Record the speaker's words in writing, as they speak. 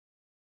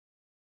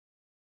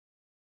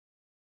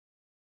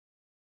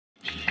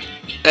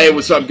Hey,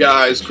 what's up,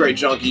 guys? Crate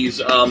Junkies.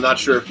 I'm not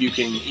sure if you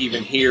can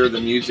even hear the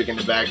music in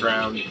the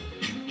background,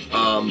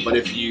 but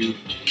if you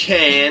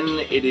can,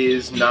 it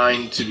is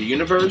 9 to the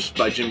Universe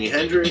by Jimi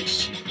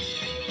Hendrix.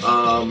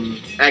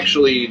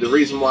 Actually, the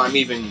reason why I'm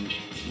even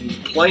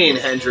playing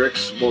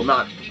Hendrix, well,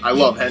 I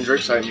love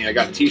Hendrix. I mean, I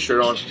got a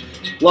t-shirt on.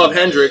 Love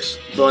Hendrix,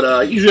 but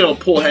I usually don't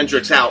pull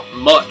Hendrix out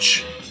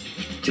much,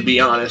 to be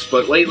honest.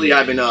 But lately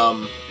I've been,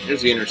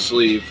 here's the inner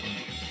sleeve.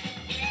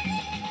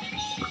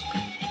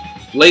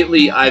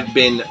 Lately, I've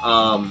been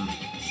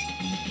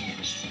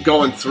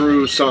going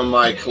through some of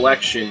my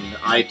collection.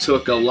 I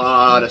took a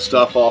lot of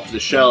stuff off the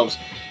shelves.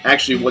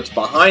 Actually, what's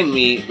behind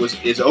me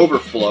is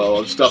overflow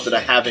of stuff that I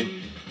haven't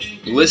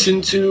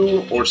listened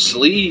to or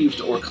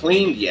sleeved or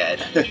cleaned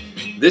yet.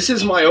 This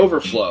is my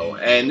overflow,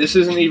 and this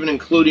isn't even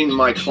including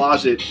my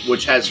closet,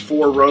 which has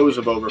 4 rows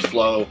of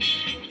overflow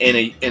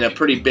in a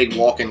pretty big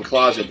walk-in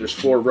closet. There's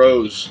 4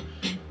 rows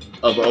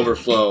of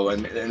overflow,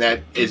 and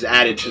that is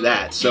added to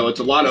that, so it's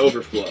a lot of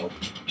overflow.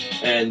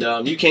 And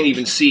you can't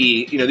even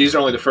see, you know, these are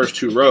only the first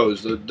 2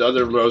 rows. The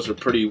other rows are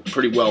pretty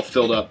well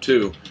filled up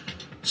too.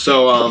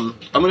 So I'm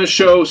going to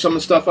show some of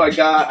the stuff I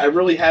got. I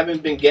really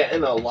haven't been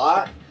getting a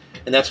lot,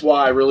 and that's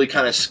why I really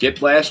kind of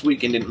skipped last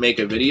week and didn't make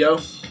a video.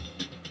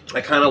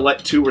 I kind of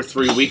let 2 or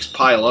 3 weeks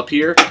pile up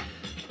here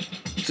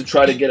to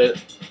try to get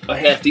a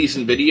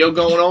half-decent video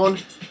going on.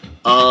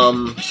 So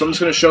I'm just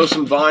going to show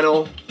some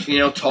vinyl, you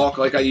know, talk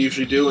like I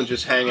usually do and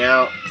just hang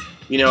out.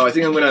 You know, I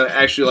think I'm going to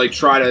actually, like,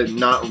 try to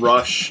not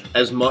rush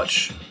as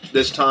much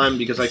this time,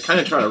 because I kind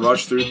of try to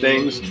rush through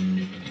things,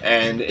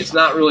 and it's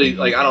not really,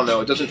 like, I don't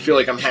know, it doesn't feel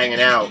like I'm hanging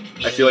out.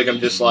 I feel like I'm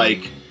just,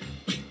 like,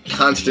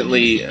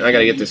 constantly, and I got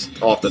to get this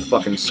off the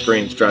fucking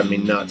screen, it's driving me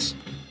nuts.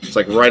 It's,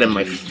 like, right in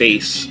my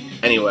face.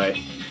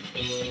 Anyway.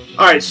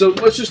 Alright, so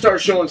let's just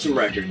start showing some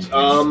records.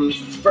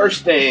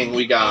 First thing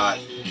we got,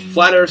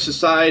 Flat Earth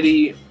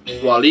Society,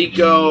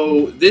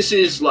 Walico. This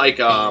is like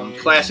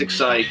classic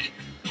Psych,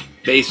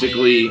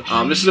 basically.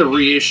 This is a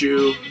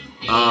reissue.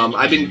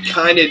 I've been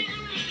kind of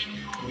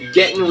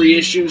getting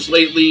reissues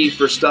lately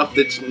for stuff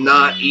that's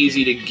not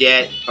easy to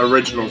get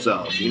originals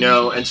of, you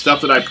know, and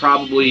stuff that I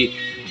probably,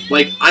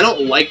 like, I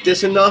don't like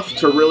this enough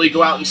to really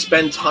go out and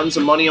spend tons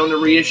of money on the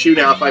reissue.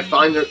 Now, if I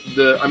find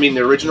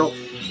the original,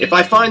 if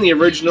I find the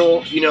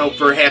original, you know,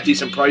 for a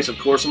half-decent price, of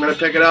course I'm going to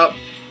pick it up,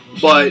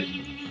 but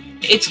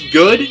it's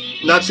good.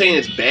 I'm not saying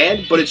it's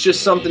bad, but it's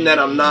just something that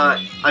I'm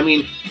not, I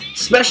mean,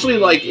 especially,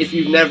 like, if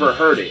you've never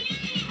heard it,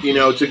 you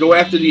know, to go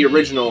after the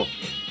original,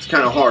 it's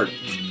kind of hard.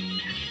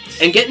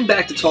 And getting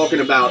back to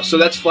talking about, so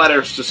that's Flat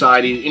Earth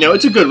Society. You know,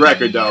 it's a good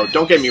record, though.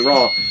 Don't get me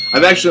wrong.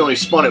 I've actually only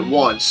spun it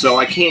once, so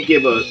I can't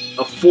give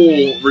a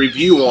full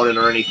review on it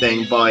or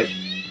anything, but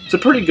it's a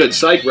pretty good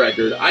Psych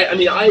record. I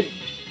mean, I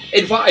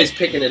advise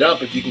picking it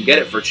up if you can get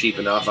it for cheap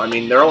enough. I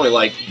mean, they're only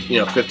like, you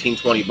know, 15,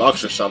 20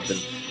 bucks or something.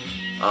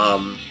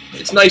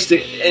 It's nice to,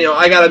 you know,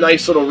 I got a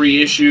nice little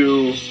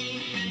reissue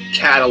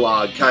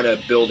catalog kind of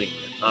building,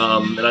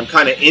 and I'm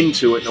kind of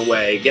into it in a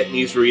way, getting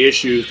these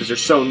reissues because they're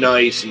so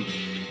nice, and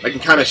I can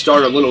kind of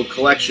start a little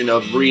collection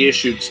of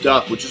reissued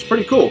stuff, which is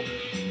pretty cool,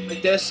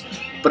 like this.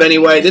 But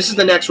anyway, this is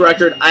the next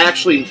record. I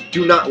actually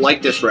do not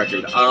like this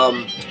record.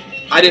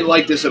 I didn't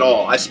like this at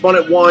all. I spun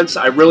it once.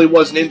 I really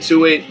wasn't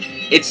into it.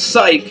 It's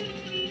Psych.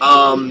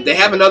 They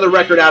have another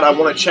record out I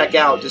want to check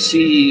out to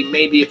see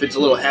maybe if it's a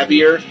little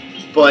heavier,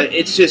 but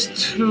it's just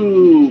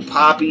too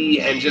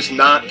poppy and just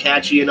not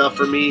catchy enough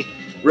for me.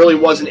 Really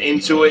wasn't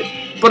into it.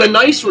 But a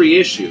nice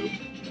reissue.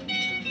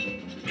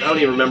 I don't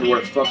even remember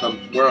where the fuck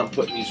where I'm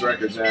putting these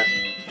records at.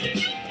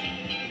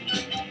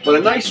 But a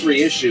nice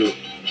reissue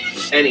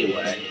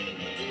anyway.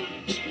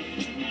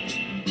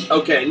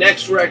 Okay,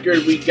 next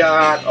record we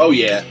got, oh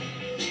yeah,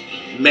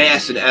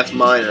 Mass in F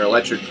minor,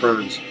 Electric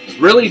Prunes.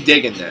 Really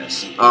digging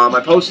this.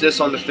 I posted this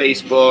on the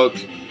Facebook.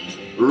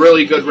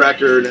 Really good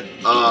record.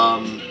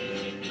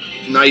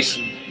 Nice,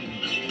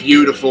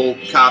 beautiful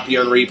copy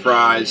on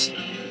reprise.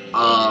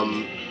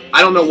 I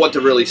don't know what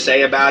to really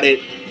say about it.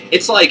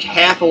 It's like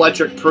half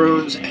Electric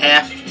Prunes,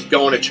 half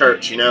going to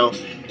church, you know?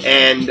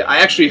 And I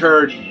actually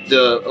heard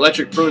the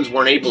Electric Prunes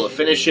weren't able to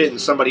finish it, and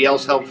somebody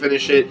else helped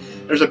finish it.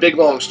 There's a big,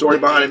 long story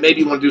behind it.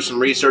 Maybe you want to do some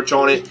research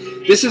on it.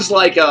 This is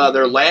like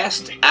their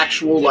last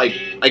actual, like,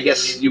 I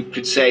guess you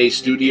could say,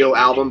 studio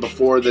album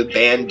before the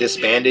band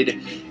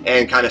disbanded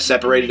and kind of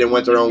separated and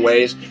went their own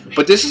ways.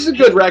 But this is a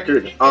good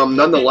record,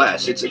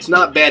 nonetheless. It's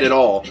not bad at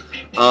all.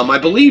 I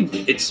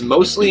believe it's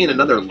mostly in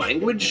another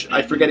language.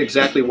 I forget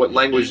exactly what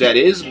language that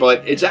is,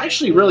 but it's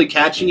actually really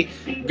catchy.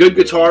 Good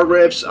guitar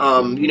riffs.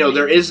 You know,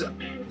 there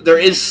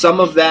is some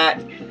of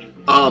that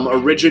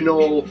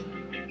original,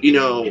 you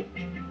know,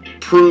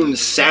 Prune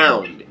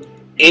sound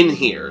in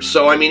here.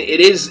 So I mean, it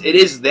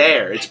is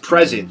there. It's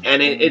present,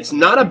 and it's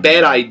not a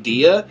bad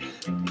idea.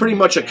 Pretty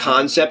much a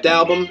concept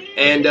album,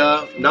 and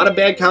not a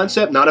bad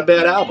concept, not a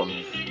bad album.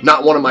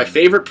 Not one of my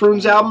favorite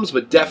Prunes albums,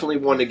 but definitely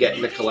one to get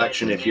in the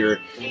collection if you're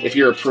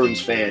a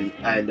Prunes fan,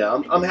 and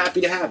I'm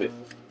happy to have it.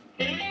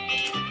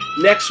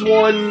 Next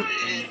one,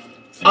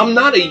 I'm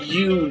not a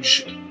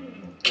huge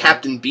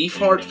Captain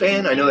Beefheart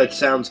fan. I know that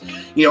sounds,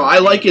 you know, I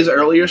like his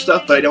earlier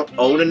stuff, but I don't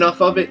own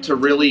enough of it to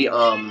really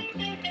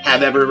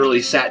have ever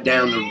really sat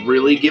down to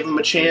really give him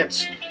a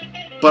chance.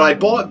 But I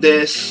bought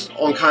this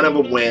on kind of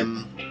a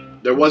whim.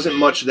 There wasn't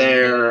much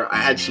there. I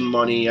had some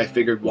money. I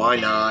figured, why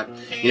not?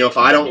 You know, if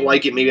I don't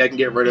like it, maybe I can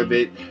get rid of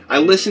it. I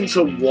listened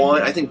to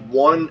one. I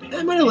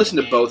might have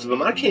listened to both of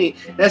them. I can't.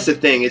 That's the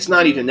thing. It's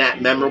not even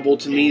that memorable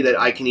to me that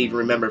I can even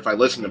remember if I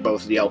listened to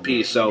both of the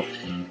LPs. So,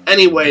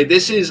 anyway,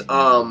 this is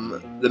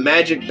the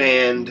Magic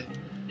Band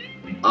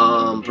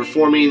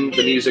performing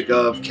the music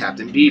of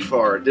Captain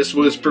Beefheart. This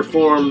was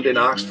performed in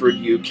Oxford,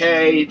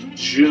 UK,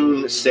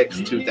 June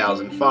 6th,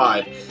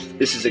 2005.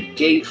 This is a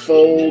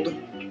gatefold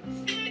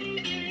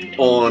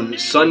on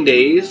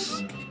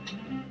Sundays.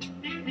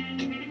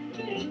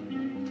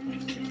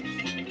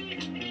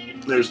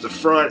 There's the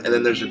front, and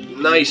then there's a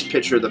nice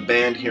picture of the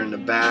band here in the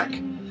back.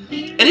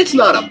 And it's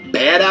not a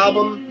bad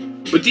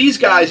album, but these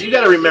guys, you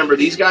gotta remember,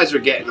 these guys are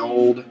getting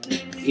old,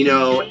 you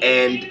know,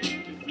 and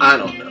I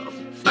don't know.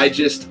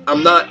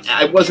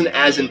 I wasn't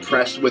as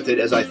impressed with it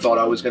as I thought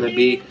I was going to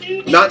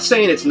be. Not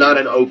saying it's not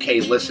an okay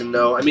listen,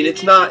 though. I mean,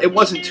 it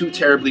wasn't too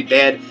terribly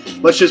bad.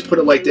 Let's just put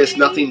it like this,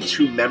 nothing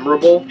too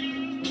memorable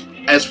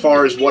as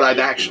far as what I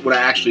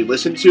actually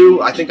listened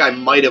to. I think I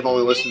might have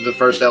only listened to the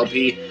first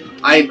LP.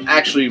 I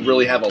actually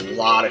really have a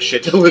lot of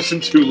shit to listen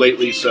to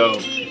lately, so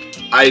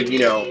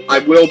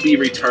I will be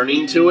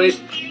returning to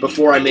it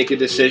before I make a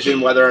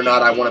decision whether or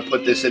not I want to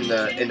put this in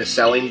the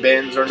selling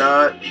bins or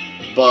not.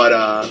 But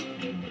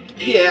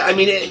yeah, I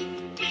mean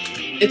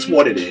it's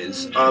what it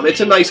is. It's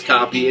a nice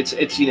copy.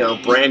 It's you know,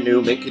 brand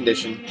new, mint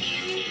condition.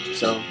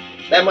 So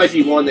that might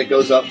be one that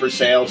goes up for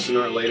sale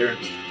sooner or later.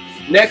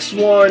 Next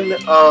one,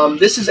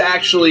 this is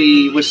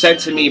was sent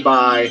to me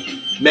by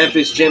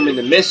Memphis Jim and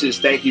the Missus.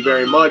 Thank you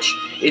very much.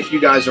 If you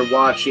guys are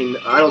watching,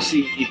 I don't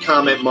see you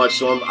comment much,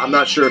 so I'm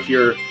not sure if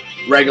you're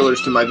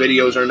regulars to my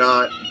videos or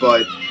not.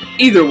 But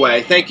either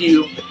way, thank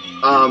you.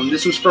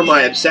 This was for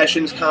my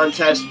Obsessions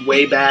contest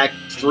way back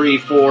 3,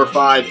 4,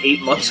 5,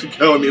 8 months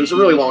ago. I mean, it was a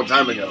really long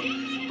time ago.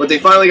 But they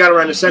finally got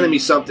around to sending me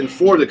something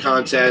for the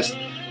contest.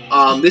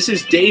 This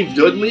is Dave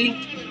Dudley.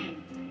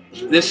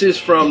 This is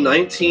from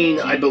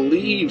I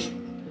believe,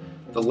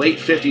 the late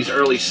 50s,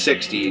 early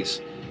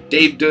 60s.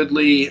 Dave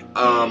Dudley.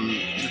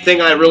 The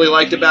thing I really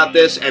liked about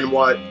this, and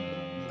the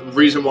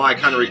reason why I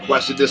kind of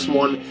requested this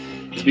one,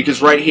 is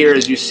because right here,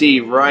 as you see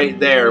right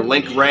there,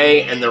 Link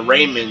Ray and the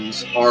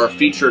Raymonds are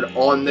featured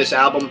on this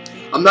album.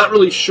 I'm not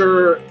really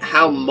sure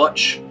how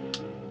much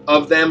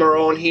of them are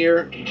on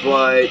here,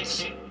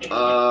 but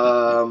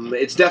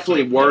it's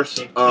definitely worth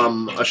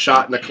a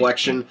shot in the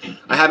collection.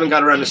 I haven't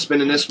got around to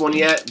spinning this one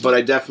yet, but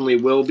I definitely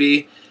will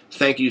be.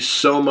 Thank you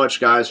so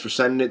much, guys, for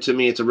sending it to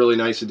me. It's a really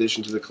nice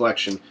addition to the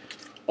collection.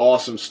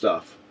 Awesome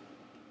stuff.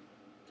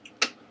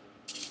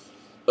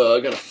 I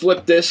gotta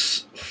flip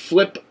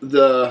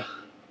the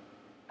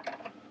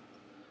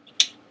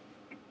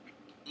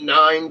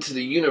 9 to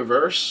the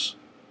universe.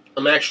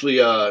 I'm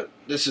actually, I'm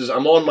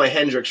on my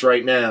Hendrix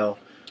right now.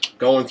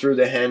 Going through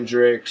the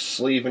Hendrix,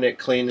 sleeving it,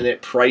 cleaning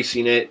it,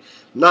 pricing it.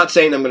 I'm not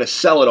saying I'm going to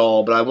sell it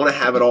all, but I want to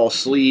have it all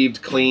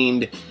sleeved,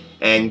 cleaned,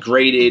 and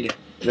graded.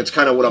 And that's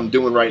kind of what I'm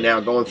doing right now,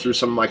 going through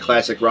some of my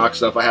classic rock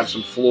stuff. I have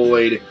some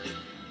Floyd,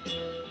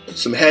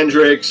 some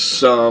Hendrix,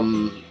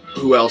 some,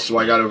 who else do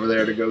I got over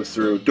there to go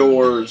through?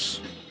 Doors,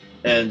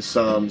 and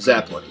some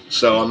Zeppelin.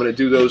 So I'm going to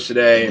do those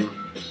today and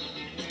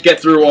get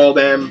through all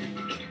them.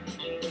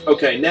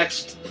 Okay,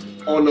 next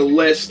on the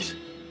list,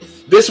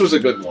 this was a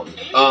good one.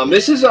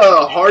 This is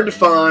a hard to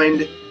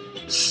find,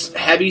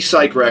 heavy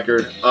Psych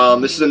record.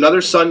 This is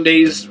another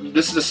Sundays.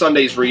 This is a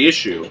Sundays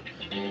reissue.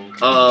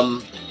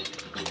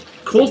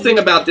 Cool thing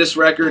about this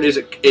record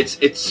is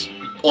it's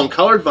on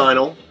colored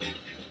vinyl.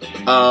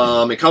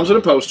 It comes with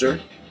a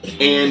poster,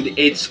 and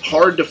it's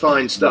hard to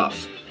find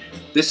stuff.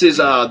 This is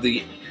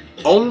The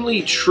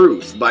Only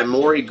Truth by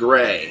Maury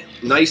Gray.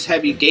 Nice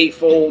heavy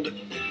gatefold.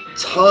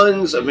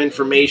 Tons of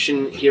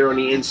information here on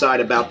the inside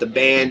about the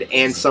band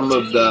and some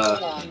of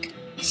the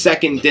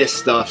second disc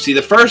stuff. See,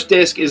 the first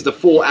disc is the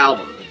full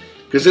album,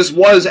 because this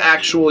was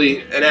actually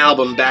an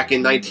album back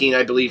in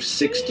I believe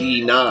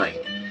 69.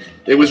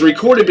 It was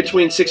recorded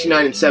between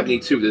 69 and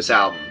 72, this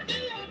album.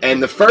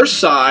 And the first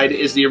side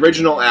is the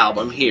original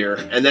album here,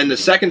 and then the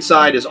second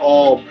side is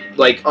all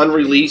like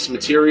unreleased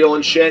material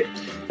and shit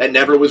that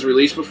never was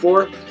released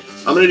before.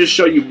 I'm going to just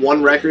show you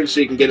one record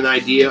so you can get an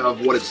idea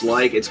of what it's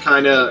like. It's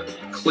kind of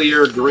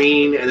clear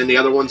green, and then the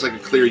other one's like a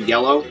clear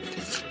yellow.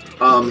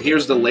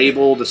 Here's the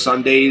label, the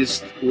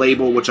Sundays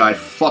label, which I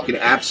fucking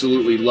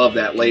absolutely love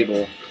that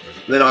label.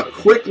 And then I'll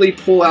quickly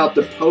pull out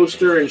the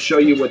poster and show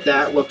you what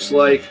that looks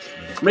like.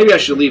 Maybe I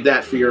should leave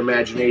that for your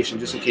imagination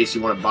just in case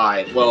you want to buy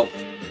it. Well,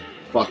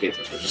 fuck it.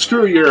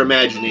 Screw your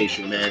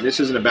imagination, man.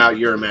 This isn't about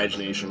your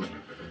imagination.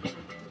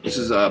 This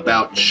is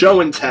about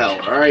show and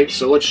tell, alright?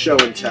 So let's show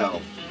and tell.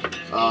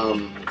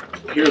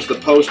 Here's the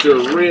poster,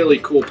 really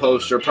cool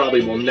poster.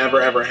 Probably will never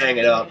ever hang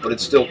it up, but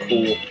it's still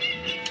cool.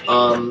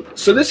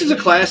 So this is a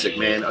classic,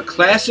 man. A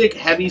classic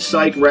heavy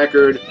Psych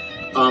record.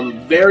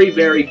 Very,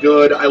 very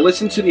good. I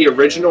listened to the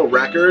original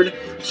record,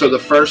 so the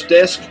first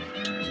disc,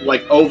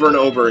 like over and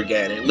over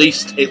again, at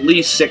least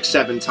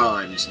 6-7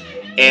 times.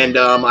 And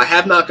I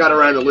have not got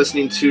around to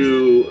listening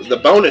to the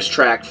bonus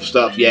track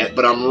stuff yet,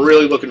 but I'm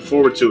really looking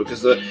forward to it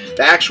because the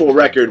actual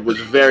record was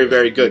very,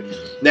 very good.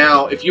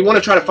 Now, if you want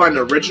to try to find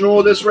an original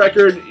of this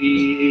record,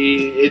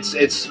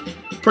 it's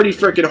pretty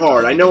freaking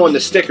hard. I know on the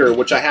sticker,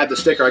 which I had the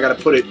sticker, I got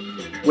to put it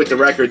with the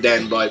record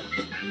then, but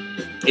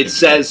it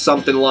says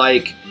something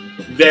like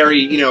very,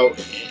 you know,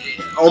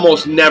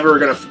 almost never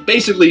gonna,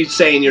 basically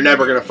saying you're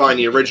never gonna find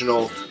the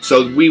original,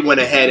 so we went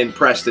ahead and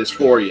pressed this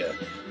for you.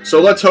 So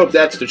let's hope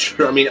that's the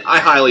truth. I mean, I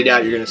highly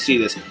doubt you're gonna see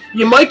this.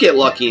 You might get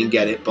lucky and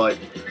get it, but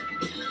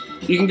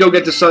you can go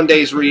get the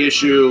Sunday's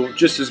reissue,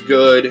 just as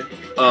good,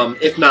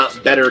 if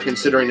not better,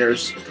 considering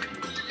there's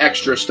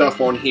extra stuff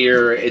on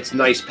here. It's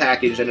nice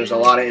package and there's a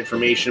lot of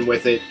information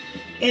with it,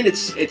 and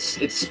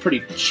it's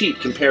pretty cheap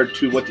compared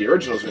to what the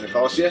original is gonna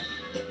cost you.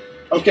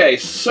 Okay,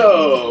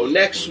 so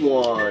next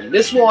one.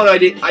 This one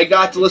I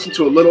got to listen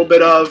to a little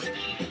bit of.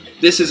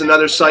 This is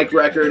another Psych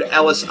record,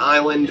 Ellis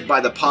Island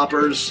by the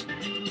Poppers.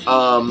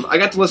 I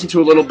got to listen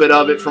to a little bit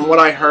of it. From what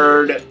I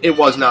heard, it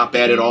was not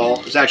bad at all.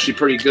 It was actually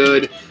pretty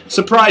good.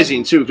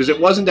 Surprising, too, because it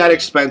wasn't that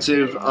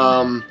expensive.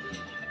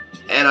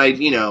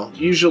 And you know,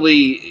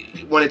 usually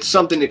when it's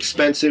something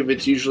expensive,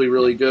 it's usually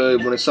really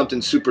good. When it's something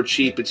super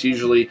cheap, it's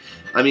usually,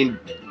 I mean,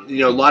 you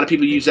know, a lot of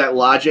people use that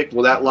logic.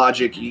 Well, that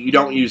logic, you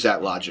don't use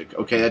that logic,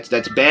 okay?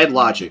 That's bad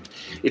logic.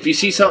 If you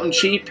see something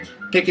cheap,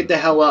 pick it the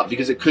hell up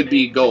because it could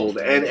be gold.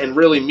 And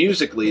really,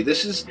 musically,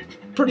 this is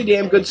pretty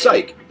damn good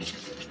Psych.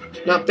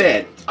 Not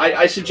bad.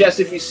 I suggest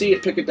if you see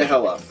it, pick it the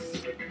hell up.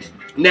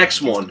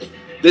 Next one.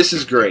 This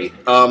is great.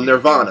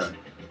 Nirvana.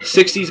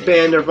 60s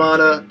band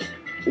Nirvana.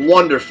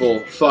 Wonderful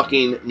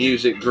fucking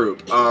music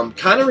group.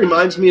 Kind of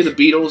reminds me of the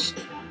Beatles.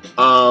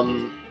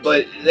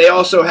 But they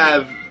also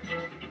have,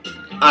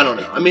 I don't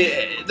know. I mean,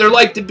 they're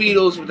like the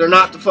Beatles, but they're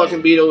not the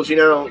fucking Beatles, you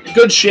know.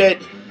 Good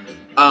shit.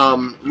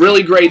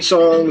 Really great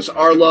songs.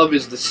 Our Love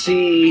is the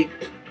Sea.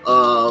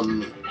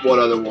 What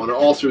other one?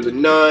 All Through the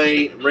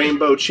Night,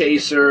 Rainbow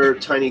Chaser,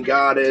 Tiny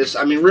Goddess.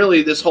 I mean,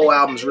 really, this whole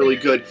album's really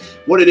good.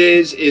 What it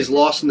is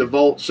Lost in the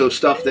Vault, so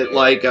stuff that,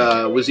 like,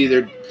 was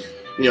either,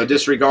 you know,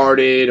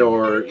 disregarded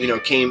or, you know,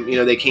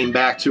 they came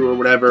back to or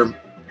whatever.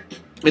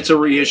 It's a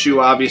reissue,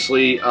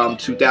 obviously,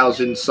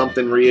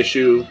 2000-something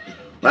reissue.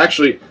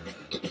 Actually,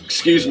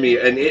 excuse me,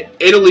 an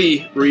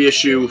Italy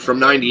reissue from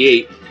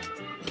 '98.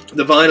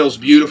 The vinyl's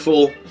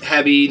beautiful,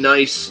 heavy,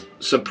 nice,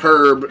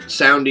 superb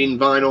sounding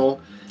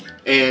vinyl.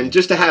 And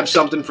just to have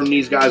something from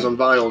these guys on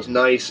vinyl is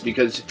nice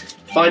because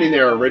finding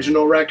their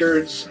original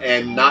records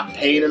and not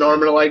paying an arm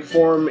and a leg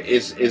for them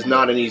is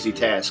not an easy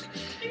task.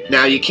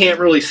 Now, you can't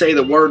really say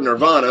the word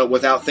Nirvana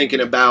without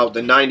thinking about the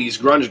 90s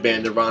grunge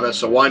band Nirvana,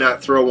 so why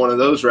not throw one of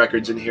those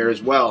records in here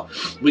as well?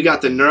 We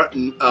got the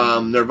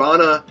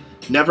Nirvana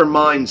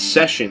Nevermind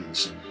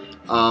Sessions.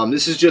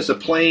 This is just a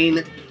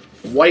plain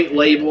white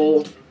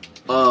label,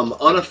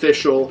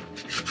 unofficial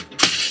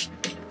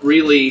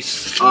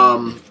release,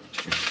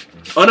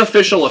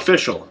 unofficial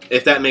official,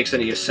 if that makes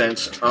any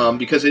sense,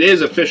 because it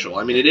is official.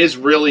 I mean, it is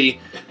really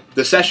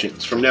the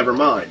sessions from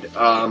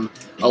Nevermind.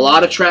 A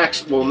lot of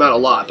tracks, well, not a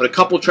lot, but a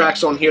couple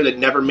tracks on here that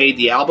never made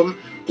the album,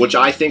 which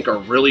I think are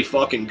really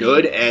fucking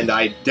good, and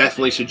I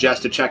definitely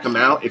suggest to check them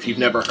out if you've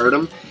never heard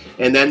them.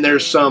 And then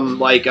there's some,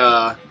 like,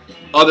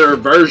 other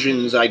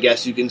versions, I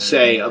guess you can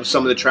say, of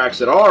some of the tracks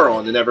that are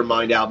on the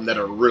Nevermind album that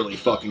are really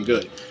fucking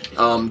good.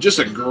 Just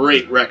a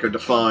great record to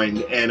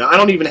find, and I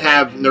don't even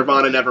have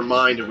Nirvana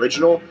Nevermind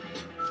original.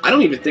 I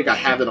don't even think I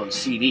have it on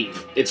CD.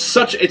 It's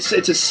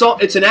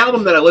an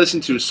album that I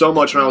listened to so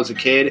much when I was a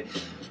kid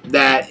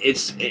that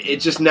it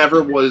just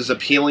never was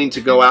appealing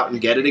to go out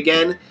and get it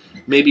again.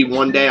 Maybe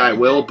one day I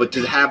will, but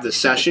to have the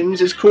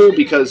sessions is cool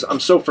because I'm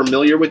so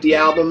familiar with the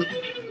album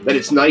that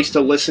it's nice to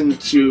listen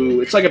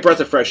to. It's like a breath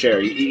of fresh air.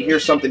 You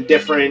hear something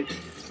different,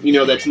 you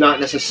know, that's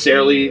not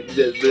necessarily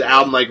the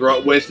album I grew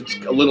up with. It's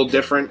a little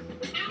different.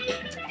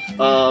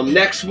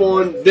 Next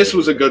one, this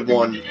was a good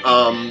one.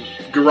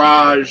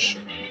 Garage,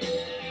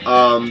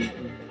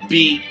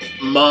 beat,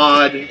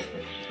 mod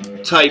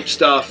type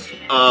stuff.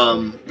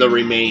 The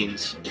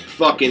Remains.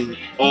 Fucking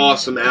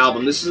awesome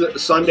album. This is a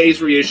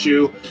Sunday's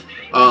reissue,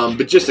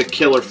 but just a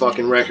killer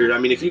fucking record. I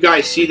mean, if you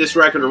guys see this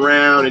record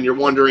around and you're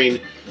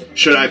wondering,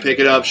 should I pick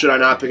it up, should I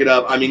not pick it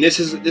up? I mean, this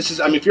is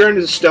I mean, if you're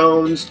into the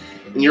Stones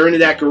and you're into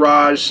that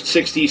garage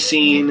 60s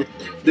scene,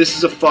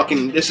 this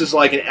is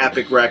like an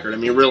epic record. I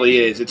mean, it really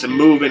is. It's a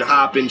moving,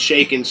 hopping,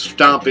 shaking,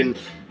 stomping,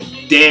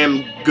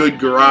 damn good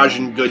garage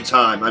and good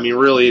time. I mean,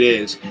 really it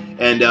is.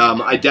 And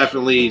I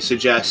definitely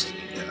suggest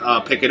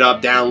pick it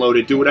up, download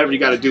it, do whatever you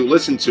got to do.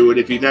 Listen to it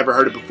if you've never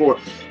heard it before.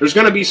 There's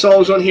going to be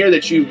songs on here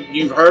that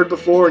you've heard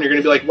before, and you're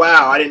going to be like,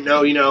 wow, I didn't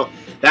know, you know,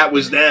 that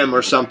was them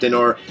or something,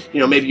 or, you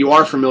know, maybe you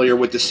are familiar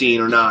with the scene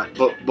or not.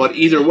 But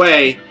either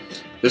way,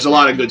 there's a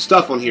lot of good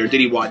stuff on here.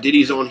 Diddy Wah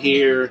Diddy's on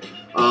here.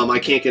 I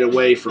Can't Get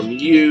Away From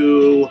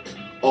You.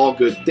 All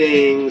Good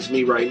Things.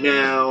 Me Right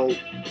Now.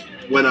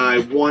 When I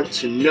Want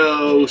to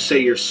Know.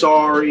 Say You're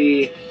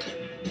Sorry.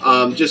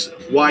 Just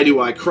Why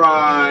Do I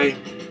Cry,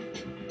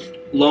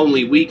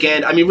 Lonely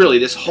Weekend. I mean, really,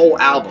 this whole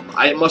album.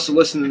 I must have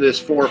listened to this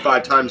 4 or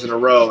 5 times in a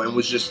row and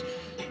was just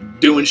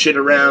doing shit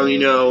around, you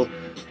know,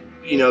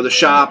 the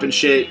shop and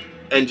shit,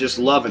 and just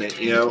loving it,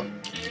 you know.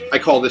 I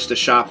call this the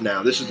shop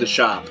now. This is the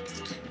shop,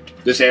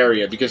 this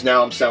area, because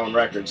now I'm selling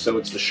records, so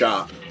it's the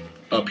shop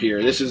up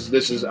here. This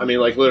is. I mean,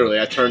 like, literally,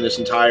 I turned this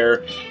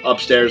entire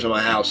upstairs of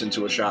my house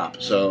into a shop.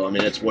 So, I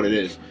mean, that's what it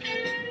is.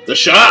 The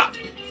shop.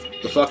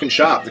 The fucking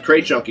shop. The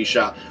Crate Junkie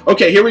shop.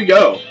 Okay, here we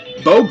go.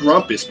 Bo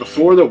Grumpus,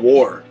 Before the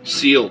War.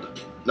 Sealed.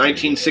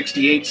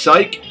 1968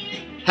 Psych.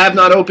 Have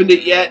not opened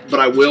it yet, but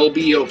I will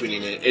be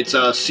opening it. It's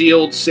a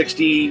sealed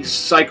 60s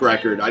Psych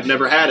record. I've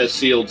never had a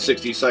sealed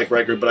 60s Psych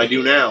record, but I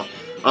do now.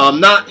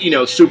 Not, you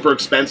know, super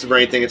expensive or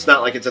anything. It's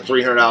not like it's a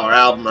 $300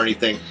 album or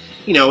anything.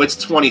 You know, it's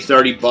 20,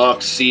 30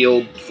 bucks,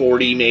 sealed,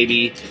 40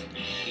 maybe.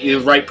 You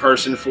know, right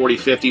person, 40,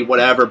 50,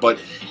 whatever. But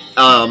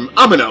I'm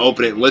going to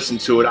open it and listen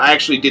to it. I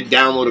actually did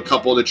download a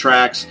couple of the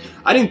tracks.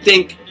 I didn't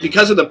think,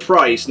 because of the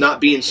price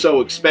not being so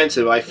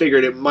expensive, I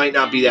figured it might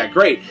not be that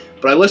great.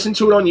 But I listened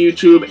to it on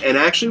YouTube and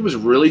actually was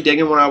really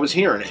digging what I was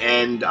hearing.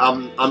 And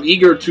I'm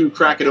eager to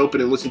crack it open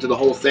and listen to the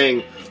whole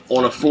thing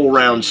on a full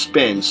round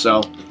spin.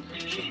 So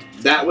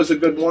that was a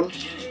good one.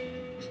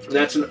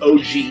 That's an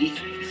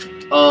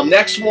OG.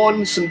 Next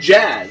one, some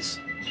jazz.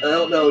 I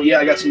don't know. Yeah,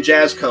 I got some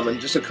jazz coming.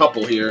 Just a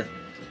couple here.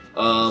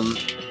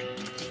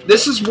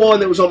 This is one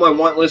that was on my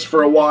want list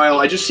for a while.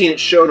 I just seen it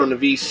showed on the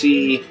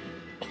VC.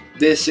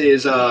 This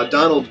is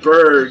Donald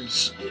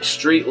Byrd's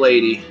Street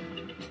Lady.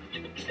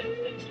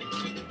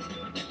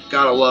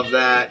 Gotta love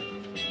that.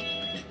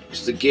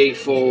 It's the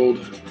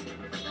gatefold.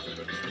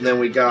 And then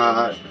we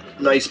got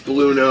nice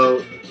Blue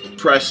Note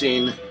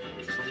pressing.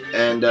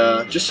 And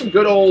just some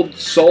good old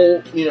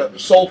soul, you know,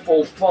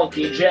 soulful,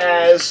 funky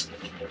jazz,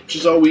 which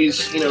is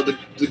always, you know,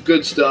 the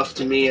good stuff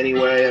to me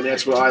anyway. I mean,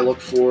 that's what I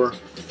look for.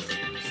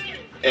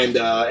 And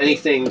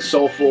anything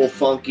soulful,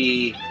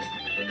 funky,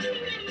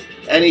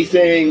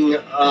 anything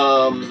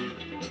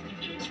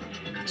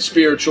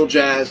spiritual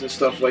jazz and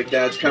stuff like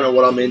that. It's kind of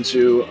what I'm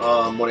into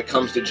when it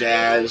comes to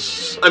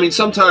jazz. I mean,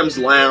 sometimes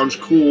lounge,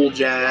 cool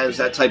jazz,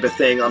 that type of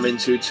thing I'm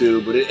into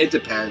too, but it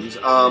depends.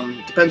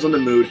 Depends on the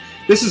mood.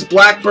 This is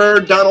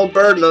Blackbird, Donald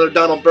Byrd, another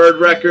Donald Byrd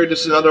record.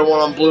 This is another one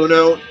on Blue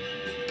Note.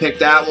 Picked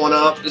that one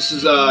up. This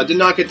is, did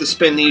not get to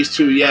spin these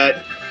two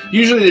yet.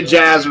 Usually the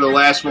jazz are the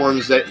last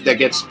ones that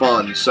get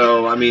spun.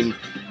 So, I mean,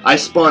 I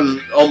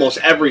spun almost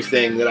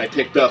everything that I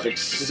picked up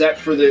except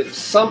for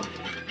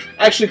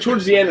actually,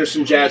 towards the end, there's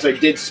some jazz I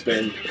did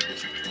spin.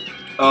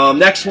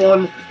 Next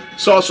one,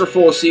 Saucer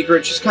Full of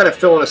Secrets, just kind of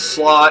filling a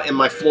slot in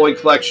my Floyd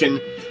collection.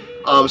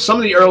 Some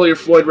of the earlier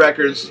Floyd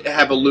records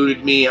have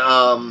eluded me.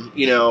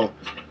 You know,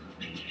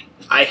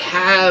 I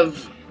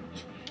have,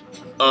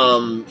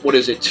 what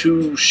is it,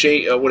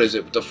 what is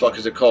it, what the fuck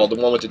is it called? The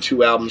one with the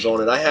 2 albums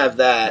on it. I have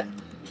that.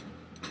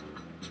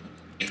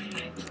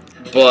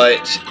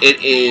 But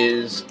it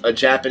is a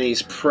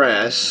Japanese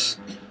press.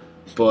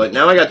 But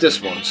now I got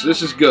this one, so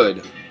this is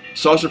good.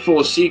 Saucer Full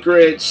of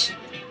Secrets,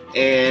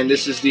 and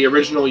this is the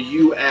original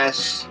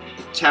U.S.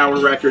 Tower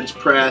Records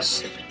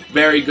press.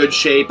 Very good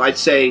shape. I'd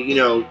say, you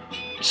know,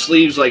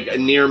 sleeves like a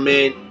near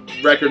mint,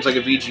 records like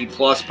a VG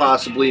Plus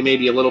possibly,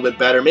 maybe a little bit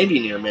better, maybe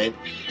near mint.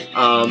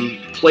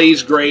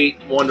 Plays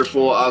great,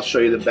 wonderful. I'll show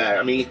you the back.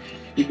 I mean,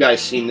 you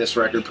guys seen this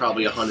record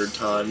probably 100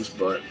 times,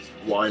 but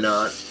why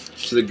not?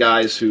 To the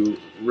guys who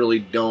really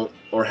don't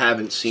or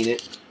haven't seen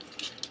it.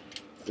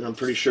 And I'm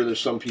pretty sure there's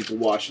some people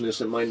watching this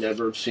that might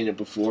never have seen it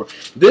before.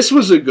 This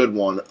was a good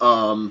one.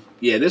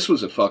 Yeah, this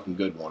was a fucking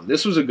good one.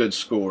 This was a good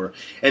score.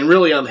 And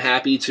really, I'm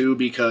happy, too,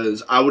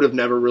 because I would have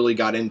never really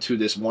got into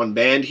this one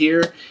band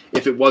here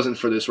if it wasn't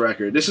for this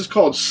record. This is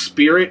called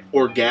Spirit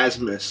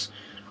Orgasmus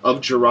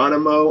of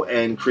Geronimo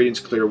and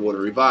Creedence Clearwater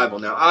Revival.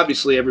 Now,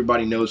 obviously,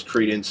 everybody knows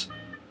Creedence.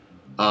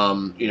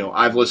 You know,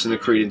 I've listened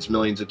to Creedence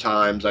millions of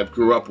times. I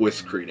grew up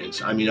with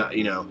Creedence. I mean,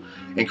 you know,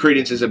 and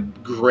Creedence is a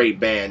great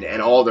band,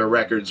 and all their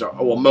records are,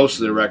 well, most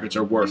of their records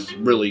are worth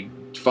really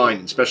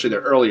finding, especially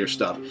their earlier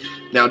stuff.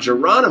 Now,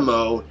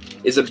 Geronimo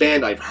is a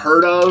band I've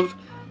heard of,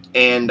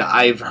 and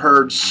I've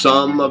heard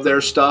some of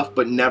their stuff,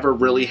 but never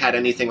really had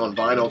anything on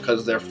vinyl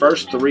because their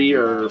first 3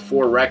 or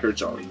 4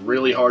 records are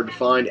really hard to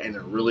find, and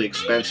they're really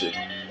expensive.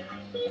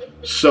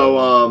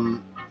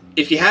 So,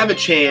 if you have a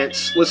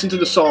chance, listen to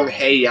the song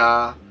Hey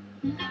Ya.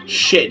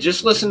 Shit,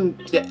 just listen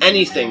to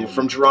anything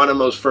from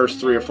Geronimo's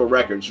first 3 or 4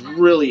 records.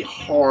 Really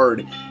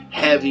hard,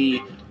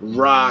 heavy,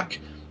 rock,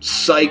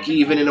 psych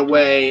even in a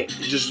way.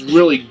 Just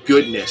really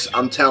goodness,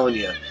 I'm telling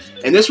you.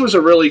 And this was a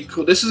really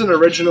cool, this is an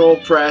original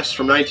press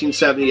from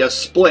 1970, a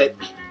split.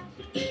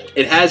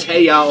 It has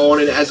Hey Ya on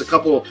it. It has a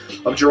couple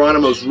of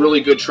Geronimo's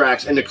really good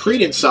tracks. And the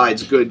Creedence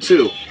side's good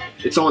too.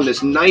 It's on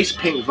this nice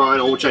pink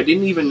vinyl, which I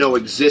didn't even know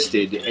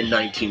existed in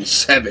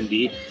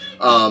 1970.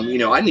 You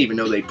know, I didn't even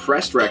know they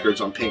pressed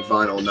records on pink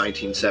vinyl in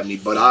 1970,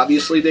 but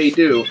obviously they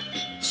do.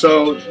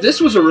 So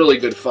this was a really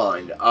good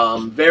find.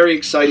 Very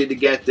excited to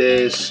get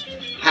this.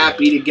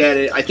 Happy to get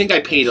it. I think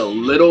I paid a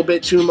little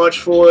bit too much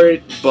for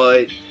it,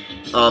 but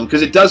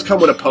because it does come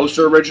with a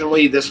poster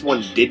originally. This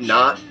one did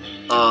not.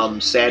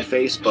 Sad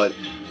face, but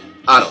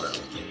I don't know.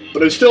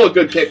 But it was still a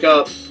good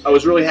pickup. I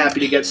was really happy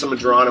to get some of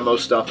Geronimo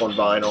stuff on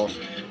vinyl.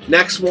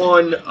 Next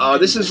one,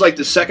 this is like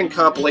the second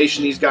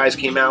compilation these guys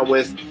came out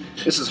with.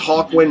 This is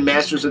Hawkwind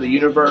Masters of the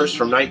Universe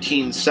from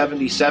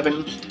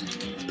 1977.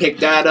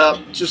 Picked that up.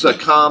 Just a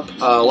comp.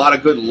 A lot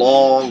of good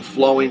long,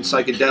 flowing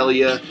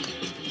psychedelia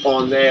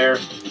on there.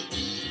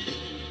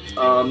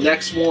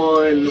 Next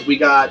one, we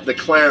got The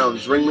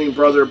Clowns, Ringling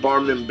Brother,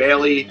 Barnum and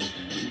Bailey.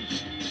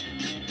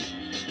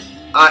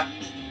 I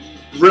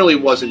really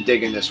wasn't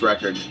digging this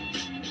record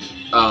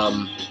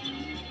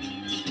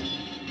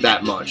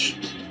that much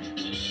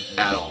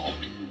at all.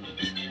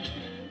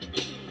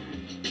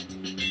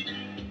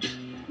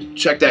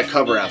 Check that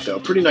cover out, though.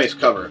 Pretty nice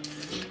cover.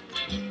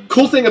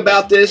 Cool thing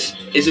about this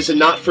is it's a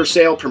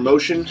not-for-sale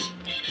promotion,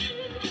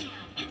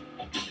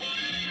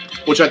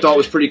 which I thought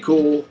was pretty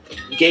cool.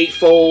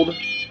 Gatefold.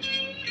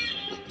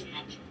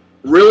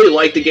 Really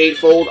like the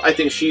gatefold. I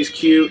think she's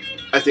cute.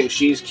 I think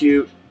she's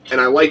cute. And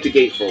I like the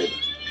gatefold.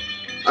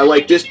 I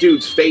like this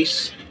dude's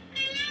face.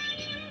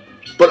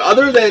 But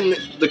other than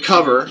the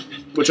cover,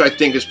 which I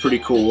think is pretty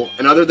cool,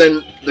 and other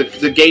than the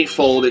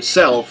gatefold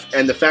itself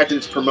and the fact that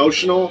it's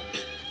promotional,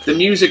 the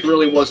music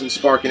really wasn't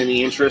sparking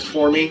any interest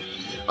for me.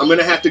 I'm going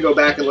to have to go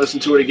back and listen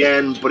to it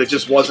again, but it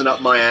just wasn't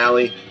up my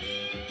alley.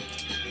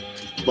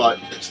 But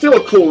still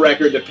a cool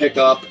record to pick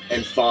up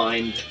and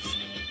find.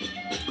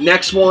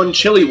 Next one,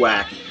 Chili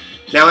Whack.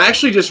 Now, I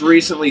actually just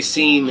recently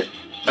seen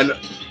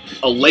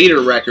a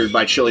later record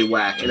by Chili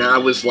Whack, and I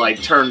was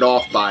like turned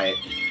off by it.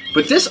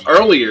 But this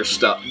earlier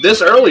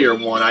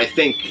one, I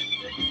think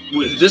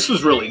this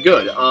was really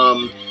good.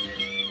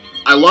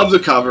 I love the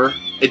cover.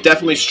 It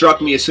definitely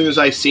struck me as soon as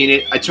I seen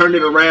it. I turned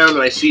it around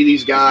and I see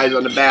these guys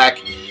on the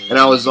back, and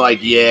I was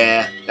like,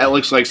 yeah, that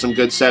looks like some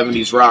good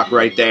 70s rock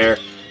right there.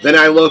 Then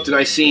I looked and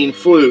I seen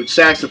flute,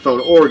 saxophone,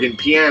 organ,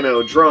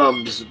 piano,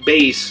 drums,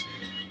 bass,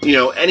 you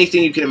know,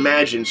 anything you can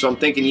imagine. So I'm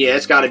thinking, yeah,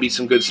 it's got to be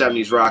some good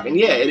 70s rock. And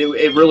yeah,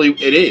 it really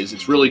is.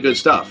 It's really good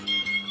stuff.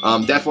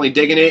 Definitely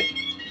digging it.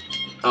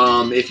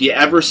 If you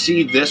ever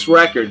see this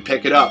record,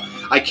 pick it up.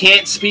 I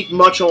can't speak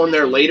much on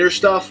their later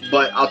stuff,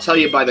 but I'll tell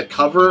you by the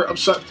cover of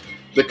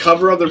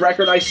the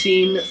record I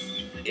seen,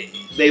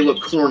 they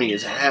look corny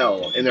as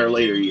hell in their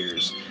later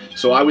years.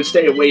 So I would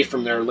stay away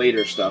from their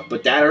later stuff.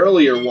 But that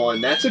earlier one,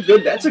 that's a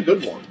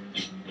good one.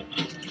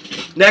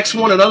 Next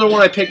one, another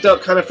one I picked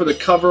up kind of for the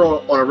cover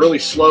on a really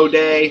slow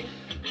day.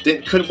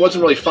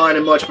 Wasn't really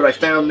finding much, but I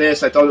found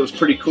this. I thought it was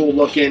pretty cool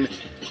looking.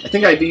 I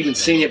think I've even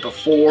seen it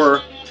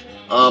before.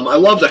 I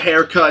love the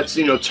haircuts,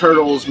 you know,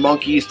 turtles,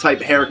 monkeys type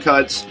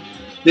haircuts.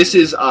 This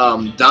is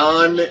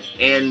Don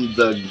and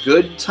the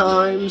Good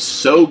Times.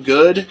 So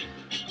good.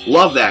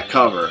 Love that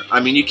cover. I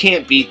mean, you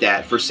can't beat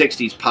that for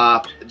 60s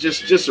pop.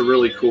 Just a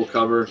really cool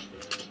cover.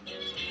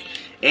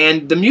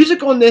 And the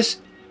music on this,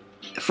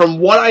 from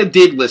what I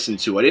did listen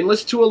to, I didn't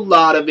listen to a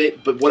lot of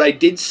it, but what I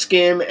did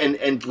skim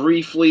and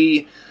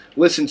briefly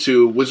listen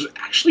to was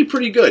actually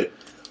pretty good.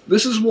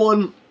 This is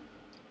one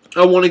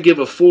I want to give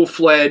a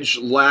full-fledged,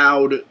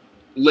 loud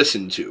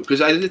listen to,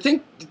 because I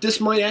think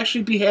this might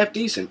actually be half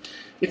decent.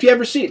 If you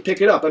ever see it,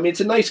 pick it up. I mean, it's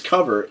a nice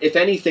cover. If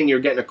anything, you're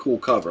getting a cool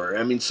cover.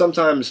 I mean,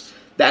 sometimes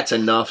that's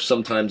enough,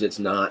 sometimes it's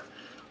not.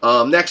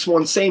 Next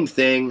one, same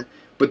thing.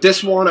 But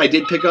this one, I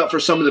did pick up for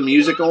some of the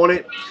music on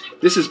it.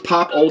 This is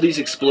Pop Oldies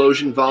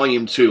Explosion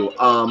Volume 2.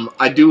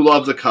 I do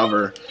love the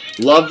cover.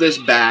 Love this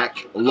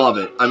back. Love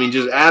it. I mean,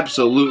 just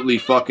absolutely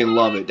fucking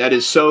love it. That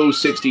is so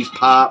 60s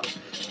pop.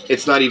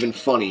 It's not even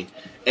funny.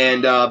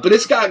 And but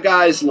it's got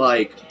guys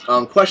like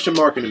Question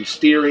Mark and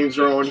Mysterians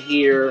are on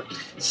here.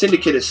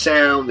 Syndicate of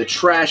Sound, The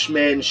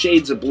Trashmen,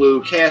 Shades of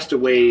Blue,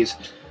 Castaways.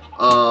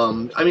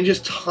 I mean,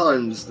 just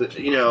tons.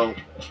 You know,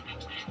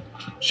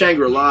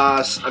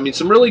 Shangri-Las. I mean,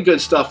 some really good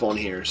stuff on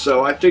here.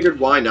 So I figured,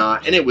 why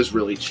not? And it was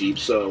really cheap,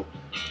 so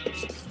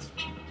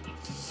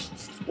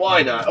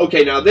why not?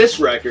 Okay, now this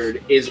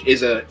record is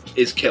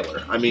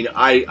killer. I mean,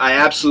 I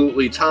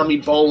absolutely,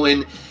 Tommy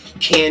Bolin,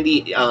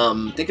 Candy.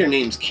 I think her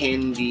name's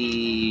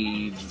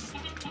Candy.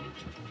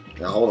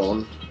 Now hold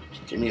on,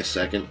 give me a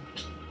second.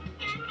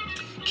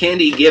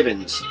 Candy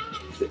Givens.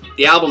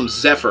 The album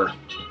Zephyr.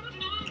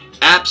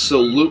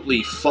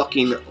 Absolutely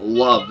fucking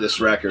love this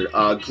record.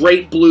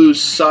 Great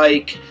blues,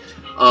 Psych.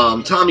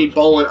 Tommy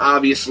Bolin,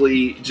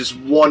 obviously, just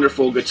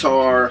wonderful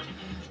guitar.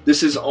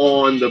 This is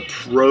on the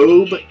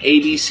Probe,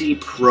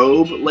 ABC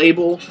Probe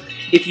label.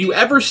 If you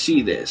ever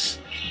see this,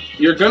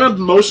 you're going to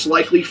most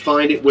likely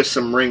find it with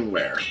some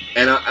ringwear.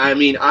 And I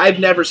mean, I've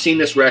never seen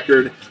this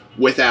record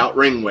without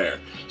ringwear.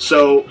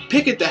 So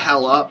pick it the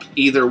hell up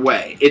either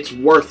way. It's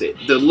worth it.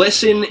 The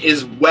listen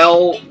is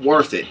well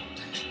worth it.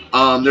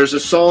 There's a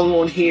song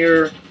on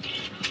here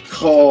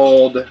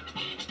called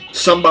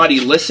Somebody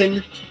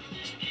Listen.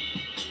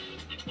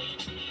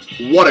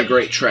 What a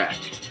great track.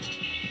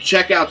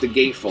 Check out the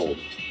gatefold.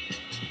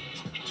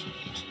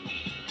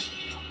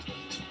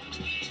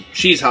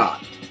 She's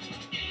hot.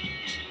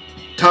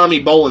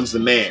 Tommy Bolin's the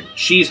man.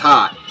 She's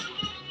hot.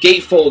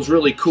 Gatefold's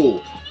really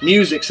cool.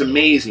 Music's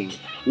amazing.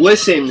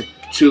 Listen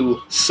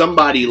to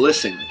Somebody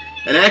Listen.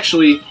 And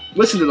actually,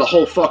 listen to the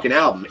whole fucking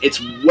album.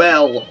 It's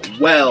well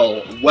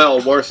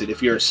worth it.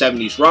 If you're a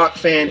 70s rock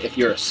fan, if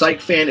you're a Psych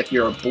fan, if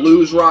you're a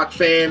blues rock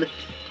fan,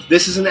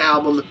 this is an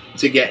album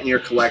to get in your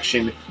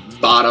collection,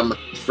 bottom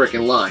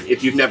freaking line.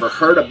 If you've never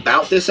heard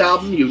about this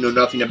album, you know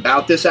nothing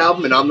about this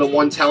album, and I'm the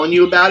one telling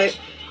you about it,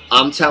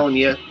 I'm telling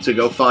you to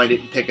go find it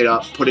and pick it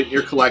up, put it in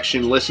your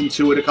collection, listen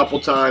to it a couple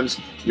times.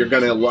 You're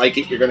going to like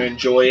it. You're going to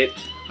enjoy it.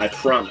 I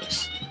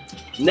promise.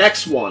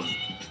 Next one.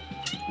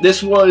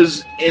 This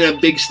was in a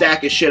big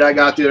stack of shit I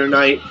got the other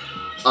night.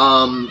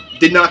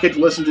 Did not get to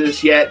listen to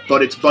this yet,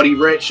 but it's Buddy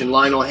Rich and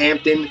Lionel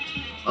Hampton,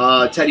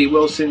 Teddy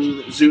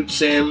Wilson, Zoot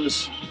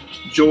Sims,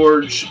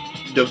 George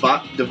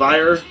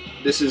DeVire.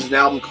 This is an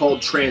album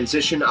called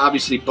Transition.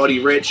 Obviously, Buddy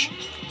Rich.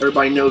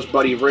 Everybody knows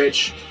Buddy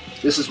Rich.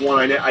 This is one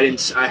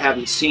I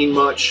haven't seen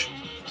much.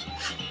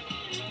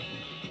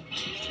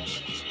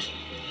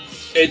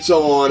 It's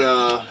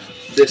on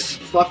this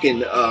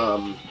fucking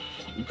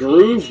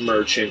Groove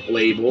Merchant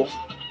label,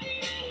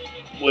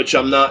 which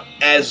I'm not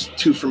as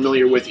too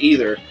familiar with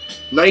either.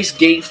 Nice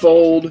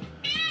gatefold.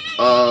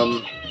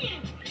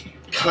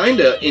 Kind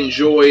of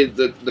enjoy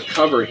the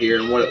cover here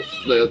and what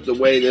the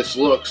way this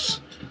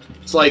looks.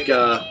 It's like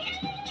the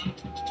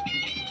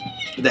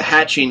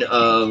hatching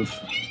of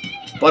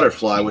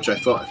butterfly, which I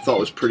thought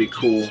was pretty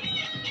cool.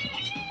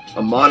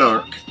 A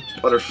monarch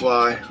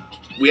butterfly.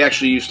 We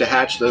actually used to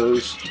hatch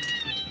those.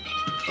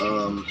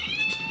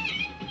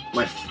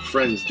 My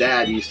friend's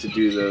dad used to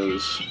do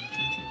those.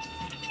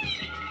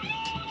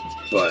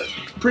 But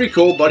pretty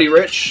cool. Buddy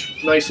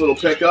Rich. Nice little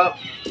pickup.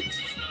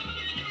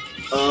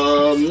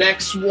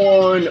 Next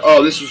one.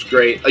 Oh, this was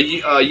great. A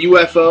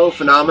UFO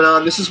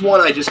Phenomenon. This is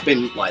one I just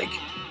been like,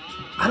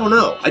 I don't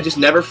know. I just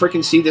never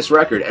freaking see this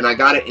record, and I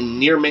got it in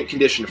near mint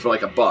condition for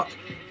like $1.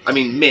 I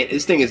mean, mint.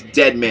 This thing is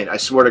dead mint. I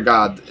swear to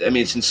God. I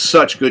mean, it's in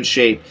such good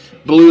shape.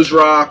 Blues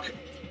rock,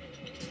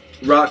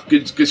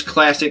 good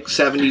classic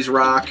 70s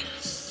rock,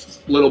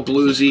 little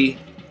bluesy.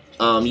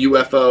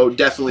 UFO,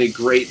 definitely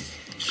great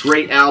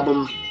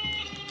album.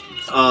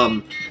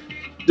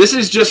 This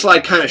is just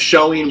like kind of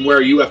showing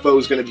where UFO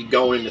is going to be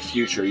going in the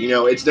future. You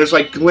know, there's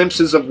like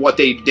glimpses of what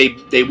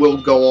they will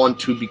go on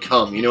to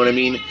become. You know what I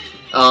mean?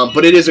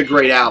 But it is a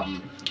great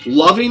album.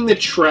 Loving the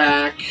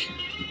track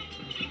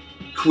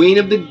Queen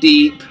of the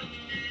Deep,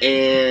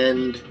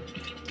 and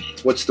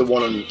what's the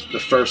one on the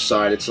first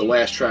side? It's the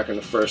last track on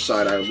the first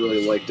side. I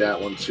really like that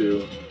one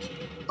too.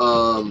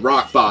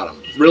 Rock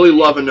Bottom. Really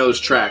loving those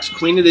tracks.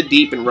 Queen of the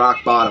Deep and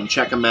Rock Bottom.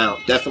 Check them out.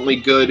 Definitely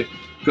good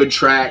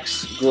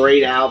tracks.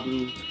 Great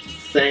album.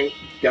 Thank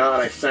God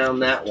I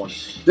found that one.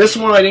 This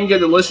one I didn't get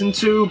to listen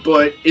to,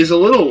 but is a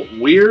little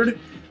weird.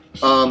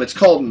 It's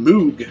called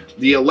Moog,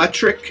 the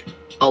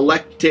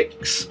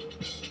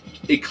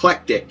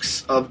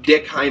Eclectics of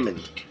Dick Hyman.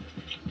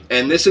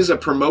 And this is a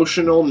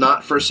promotional,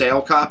 not for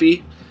sale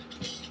copy.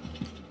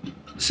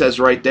 It says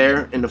right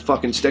there in the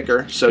fucking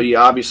sticker, so you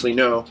obviously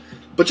know.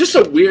 But just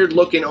a weird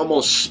looking,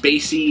 almost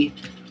spacey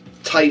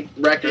type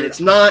record. It's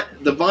not,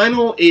 the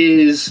vinyl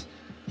is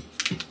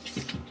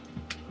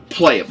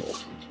playable.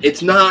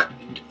 It's not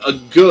a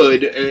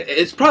good,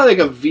 it's probably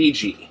like a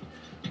VG.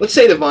 Let's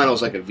say the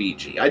vinyl's like a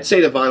VG. I'd say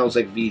the vinyl's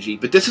like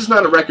VG, but this is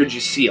not a record you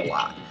see a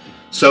lot.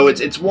 So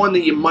it's one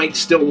that you might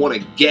still want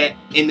to get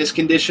in this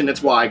condition.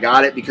 That's why I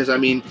got it, because I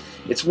mean,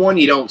 it's one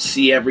you don't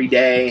see every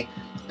day.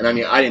 And I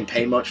mean, I didn't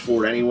pay much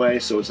for it anyway,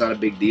 so it's not a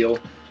big deal.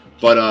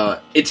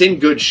 But it's in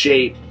good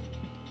shape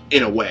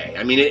in a way.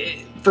 I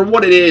mean, for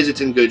what it is, it's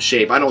in good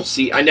shape. I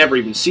never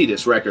even see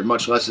this record,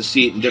 much less to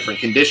see it in different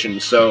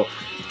conditions. So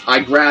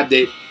I grabbed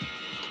it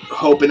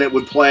hoping it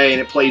would play,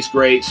 and it plays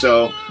great,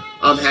 so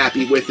I'm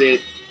happy with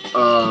it.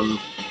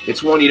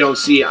 It's one you don't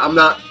see. I'm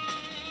not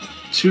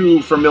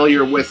too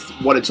familiar with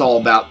what it's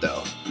all about,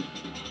 though.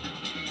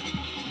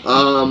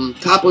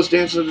 Topless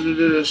dance,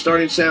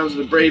 starting sounds of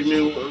the brave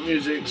new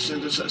music,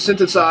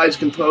 synthesized,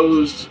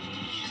 composed,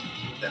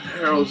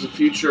 heralds the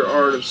future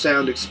art of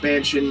sound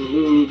expansion.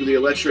 Moog, the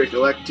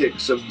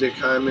eclectics of Dick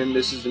Hyman.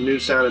 This is the new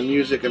sound of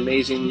music,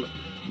 amazing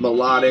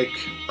melodic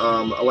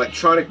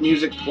electronic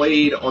music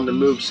played on the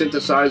Moog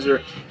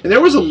synthesizer. And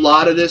there was a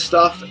lot of this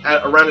stuff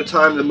around the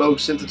time the Moog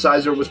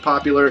synthesizer was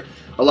popular.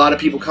 A lot of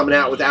people coming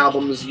out with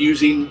albums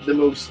using the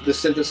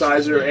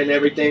synthesizer and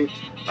everything.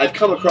 I've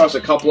come across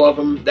a couple of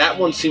them. That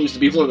one seems to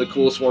be one of the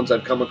coolest ones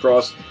I've come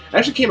across. I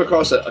actually came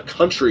across a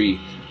country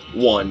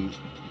one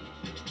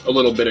a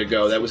little bit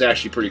ago that was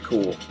actually pretty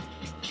cool.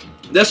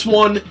 This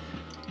one,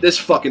 this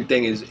fucking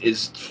thing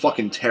is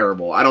fucking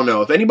terrible. I don't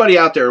know. If anybody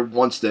out there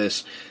wants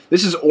this,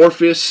 this is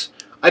Orpheus.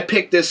 I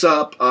picked this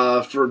up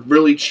for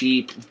really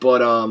cheap,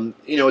 but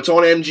you know, it's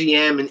on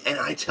MGM, and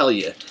I tell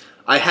you,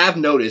 I have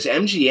noticed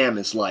MGM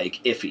is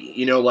like iffy.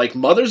 You know, like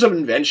Mothers of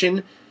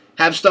Invention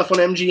have stuff on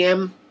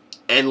MGM,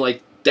 and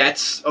like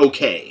that's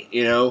okay,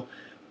 you know.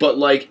 But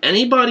like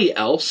anybody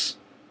else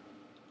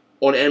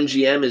on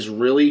MGM is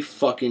really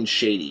fucking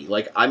shady.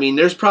 Like, I mean,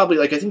 there's probably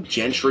like, I think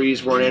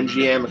Gentry's were on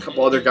MGM, a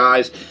couple other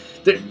guys.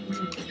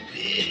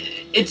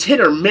 It's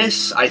hit or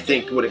miss, I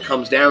think, what it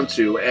comes down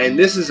to, and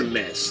this is a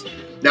miss.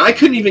 Now, I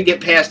couldn't even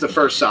get past the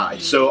first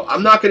side, so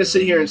I'm not going to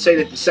sit here and say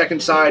that the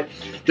second side,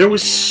 there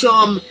was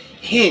some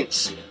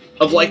hints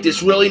of like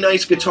this really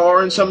nice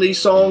guitar in some of these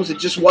songs. It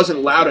just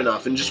wasn't loud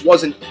enough and just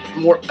wasn't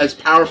more as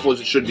powerful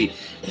as it should be.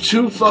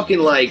 Too fucking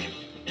like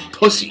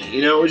pussy,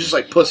 you know? It was just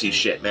like pussy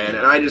shit, man,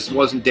 and I just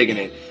wasn't digging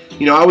it.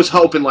 You know, I was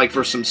hoping like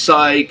for some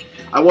Psych.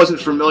 I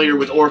wasn't familiar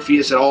with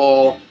Orpheus at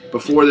all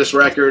before this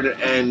record,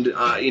 and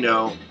you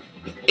know,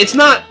 it's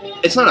not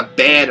a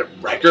bad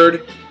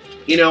record.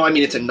 You know, I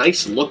mean, it's a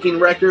nice looking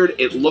record.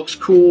 It looks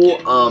cool.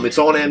 It's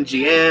on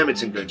MGM.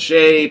 It's in good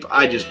shape.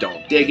 I just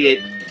don't dig it.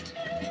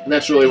 And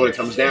that's really what it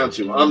comes down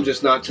to. I'm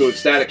just not too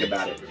ecstatic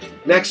about it.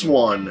 Next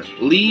one,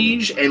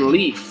 Liege and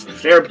Leaf,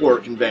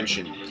 Fairport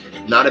Convention.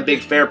 Not a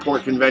big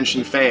Fairport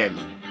Convention fan.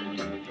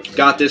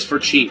 Got this for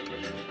cheap.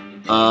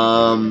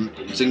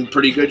 It's in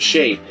pretty good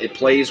shape. It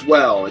plays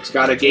well. It's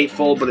got a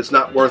gatefold, but it's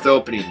not worth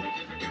opening.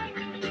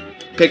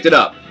 Picked it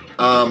up.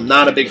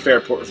 Not a big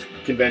Fairport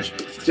Convention.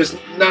 Just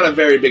not a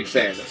very big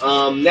fan.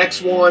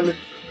 Next one.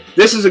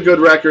 This is a good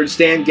record.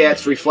 Stan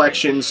Getz,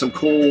 Reflections, some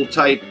cool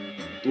type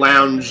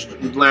lounge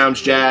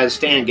jazz.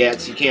 Stan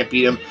Getz, you can't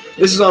beat him.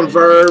 This is on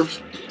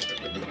Verve.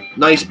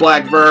 Nice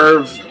black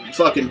Verve.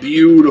 Fucking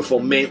beautiful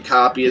mint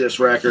copy of this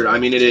record. I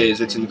mean, it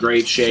is. It's in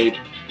great shape.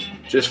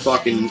 Just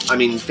fucking, I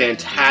mean,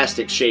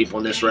 fantastic shape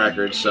on this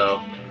record.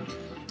 So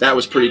that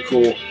was pretty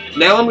cool.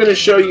 Now I'm going to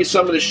show you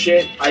some of the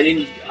shit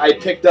I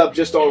picked up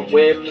just on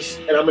whims,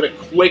 and I'm going to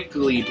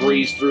quickly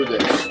breeze through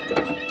this.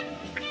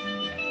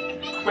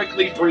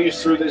 Quickly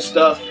breeze through this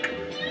stuff.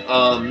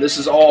 This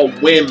is all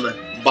whim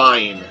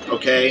buying,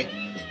 okay?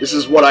 This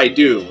is what I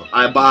do.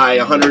 I buy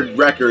 100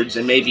 records,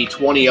 and maybe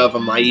 20 of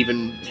them I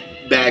even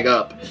bag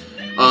up.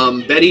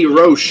 Betty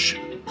Roche.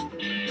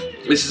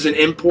 This is an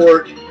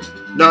import,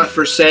 not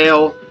for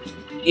sale.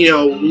 You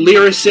know,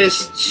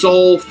 lyricist,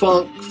 soul,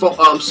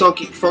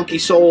 funky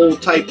soul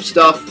type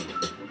stuff.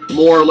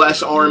 More or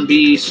less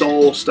R&B,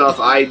 soul stuff.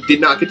 I did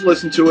not get to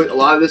listen to it. A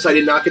lot of this I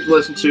did not get to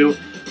listen to,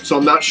 so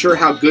I'm not sure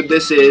how good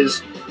this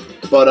is.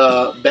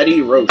 But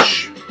Betty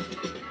Roche.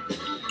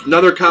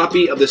 Another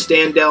copy of the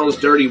Standell's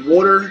Dirty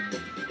Water.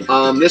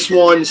 This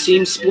one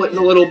seems splitting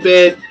a little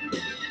bit,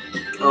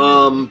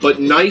 but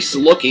nice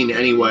looking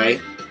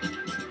anyway.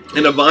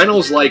 And the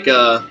vinyl's like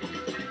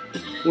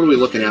what are we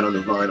looking at on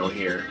the vinyl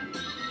here?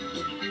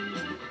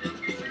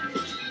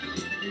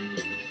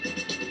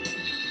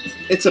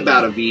 It's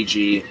about a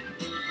VG,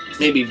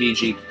 maybe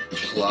VG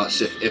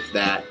plus if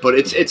that, but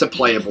it's a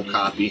playable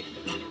copy.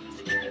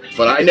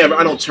 But I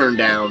don't turn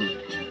down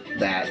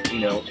that,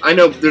 you know. I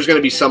know there's going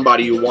to be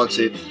somebody who wants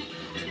it.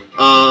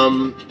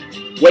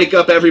 Wake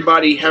Up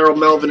Everybody, Harold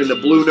Melvin in the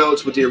Blue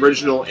Notes with the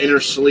original inner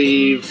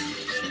sleeve.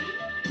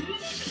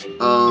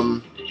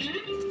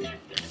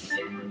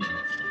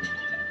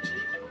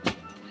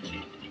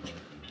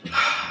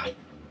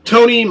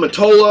 Tony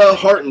Mottola,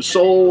 Heart and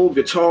Soul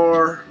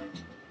guitar.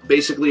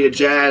 Basically a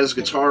jazz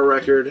guitar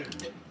record.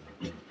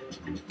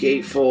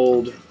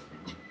 Gatefold.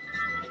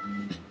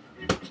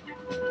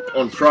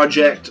 On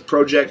Project.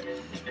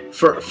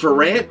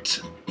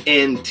 Ferrant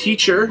and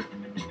Teacher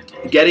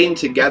getting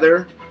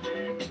together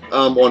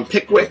on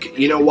Pickwick.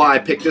 You know why I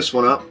picked this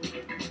one up.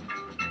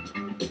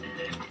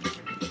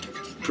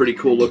 Pretty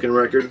cool looking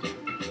record.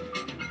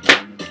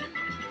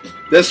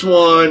 This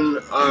one,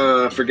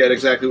 forget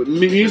exactly what.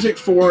 Music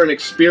for an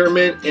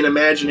Experiment in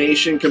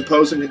Imagination,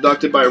 composed and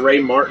conducted by Ray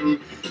Martin.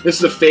 This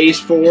is a Phase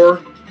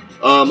 4.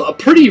 A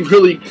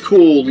really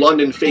cool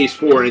London Phase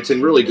 4, and it's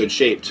in really good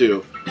shape,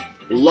 too.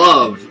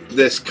 Love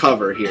this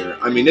cover here.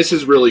 I mean, this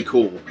is really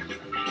cool.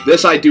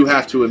 This, I do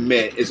have to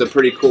admit, is a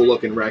pretty cool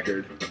looking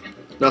record.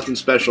 Nothing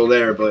special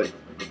there, but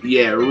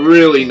yeah,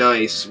 really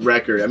nice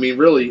record. I mean,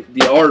 really,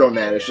 the art on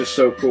that is just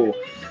so cool.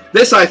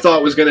 This I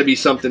thought was going to be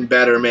something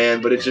better,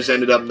 man, but it just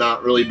ended up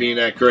not really being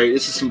that great.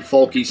 This is some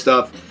folky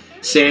stuff.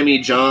 Sammy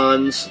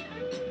Johns,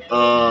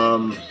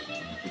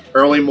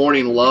 Early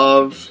Morning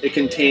Love. It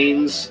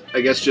contains,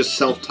 I guess, just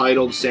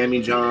self-titled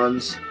Sammy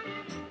Johns.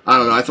 I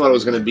don't know. I thought it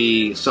was going to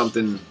be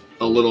something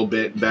a little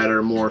bit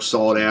better, more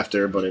sought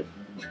after, but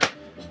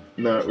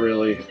not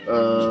really.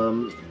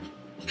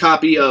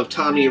 Copy of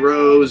Tommy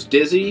Rose,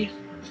 Dizzy.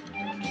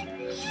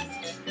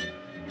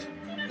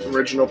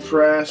 Original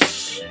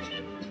press.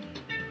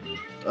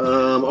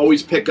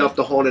 Always pick up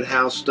the haunted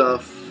house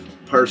stuff.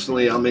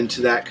 Personally, I'm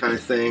into that kind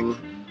of thing.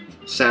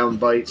 Sound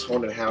bites,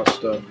 haunted house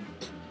stuff.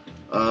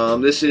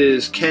 This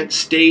is Kent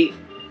State,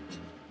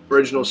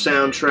 original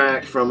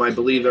soundtrack from, I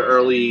believe, the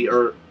early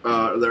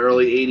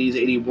 80s,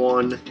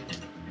 81.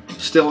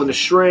 Still in the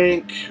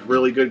Shrink,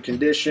 really good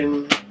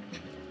condition.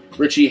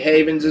 Richie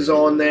Havens is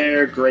on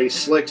there. Grace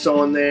Slick's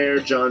on there.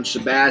 John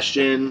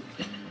Sebastian.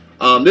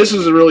 This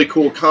is a really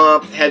cool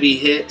comp. Heavy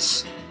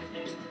Hits.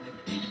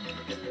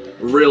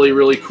 Really,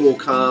 really cool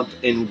comp.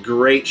 In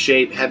great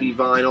shape. Heavy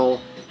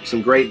vinyl.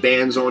 Some great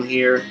bands on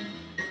here.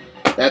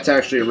 That's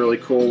actually a really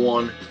cool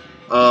one.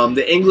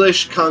 The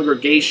English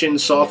Congregation,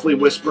 Softly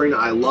Whispering,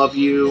 I Love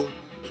You.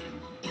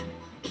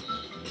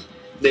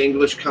 The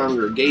English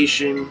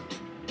Congregation.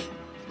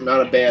 Not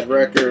a bad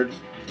record.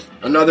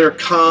 Another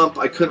comp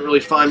I couldn't really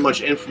find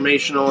much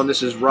information on.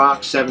 This is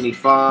Rock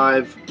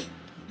 75.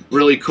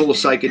 Really cool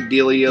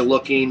psychedelia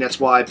looking. That's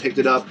why I picked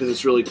it up, because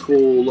it's really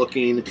cool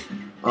looking.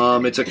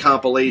 It's a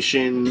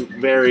compilation.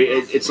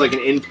 It's like an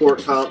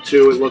import comp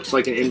too. It looks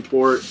like an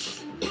import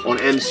on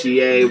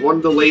MCA. One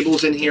of the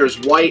labels in here is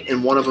white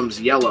and one of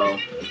them's yellow.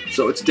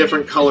 So it's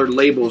different colored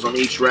labels on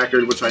each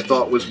record, which I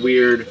thought was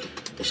weird.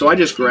 So I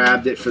just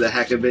grabbed it for the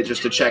heck of it,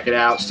 just to check it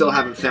out. Still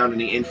haven't found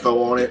any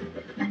info on it.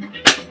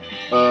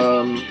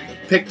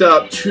 Picked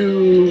up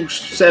two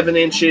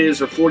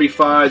 7-inches or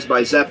 45s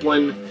by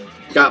Zeppelin.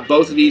 Got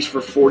both of these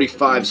for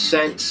 45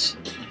 cents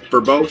for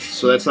both,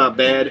 so that's not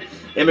bad.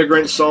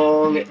 Immigrant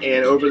Song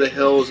and Over the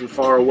Hills and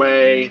Far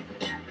Away,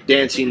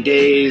 Dancing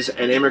Days,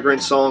 and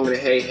Immigrant Song and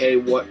Hey Hey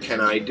What Can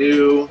I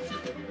Do,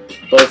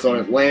 both on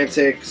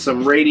Atlantic.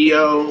 Some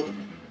radio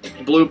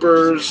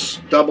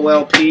bloopers, double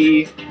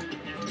LP,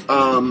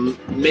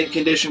 mint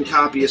condition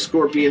copy of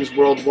Scorpions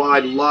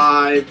Worldwide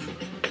Live,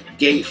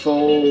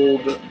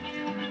 gatefold,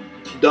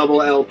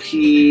 double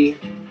LP,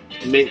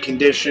 mint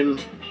condition.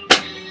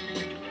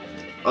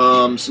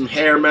 Some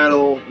hair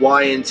metal,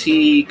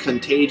 Y&T,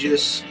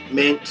 Contagious,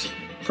 mint,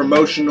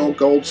 promotional,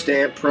 gold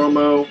stamp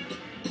promo,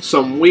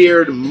 some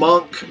weird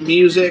monk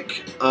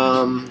music,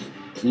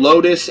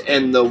 Lotus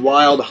and the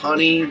Wild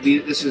Honey.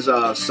 This is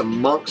some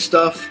monk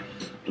stuff.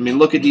 I mean,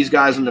 look at these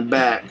guys in the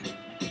back.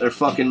 They're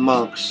fucking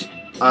monks.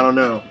 I don't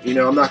know. You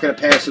know, I'm not going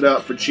to pass it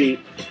up for cheap.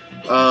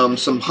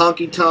 Some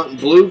honky tonk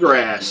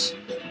bluegrass.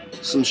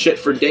 Some shit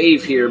for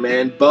Dave here,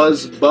 man.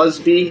 Buzz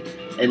Busby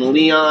and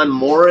Leon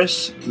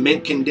Morris,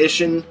 mint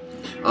condition.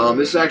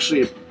 This is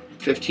actually a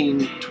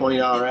 $15, $20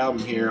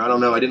 album here. I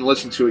don't know. I didn't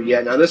listen to it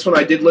yet. Now, this one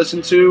I did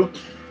listen to.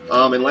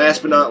 And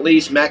last but not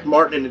least, Mac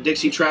Martin and the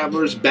Dixie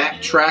Travelers,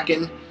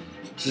 Backtracking.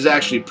 This is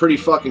actually pretty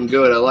fucking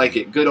good. I like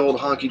it. Good old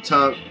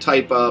honky-tonk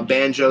type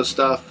banjo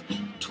stuff.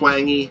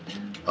 Twangy.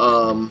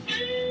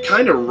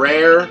 Kind of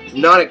rare.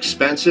 Not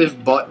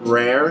expensive, but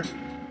rare.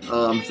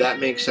 If that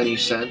makes any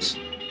sense.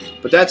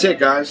 But that's it,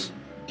 guys.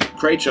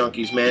 Crate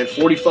Junkies, man.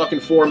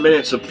 44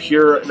 minutes of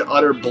pure and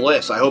utter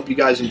bliss. I hope you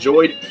guys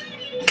enjoyed.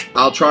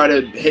 I'll try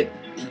to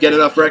get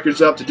enough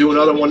records up to do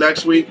another one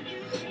next week.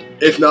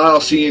 If not,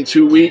 I'll see you in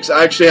 2 weeks.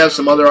 I actually have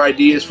some other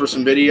ideas for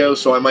some videos,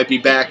 so I might be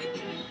back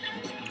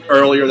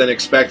earlier than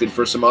expected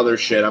for some other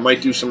shit. I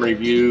might do some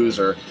reviews,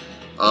 or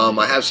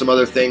I have some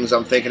other things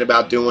I'm thinking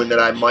about doing that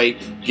I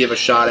might give a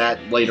shot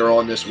at later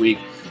on this week.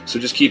 So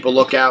just keep a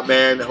lookout,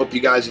 man. I hope you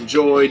guys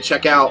enjoyed.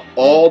 Check out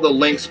all the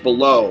links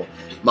below.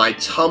 My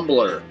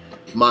Tumblr,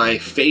 my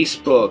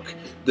Facebook,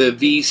 the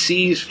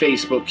VC's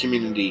Facebook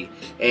community,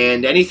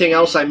 and anything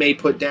else I may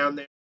put down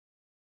there.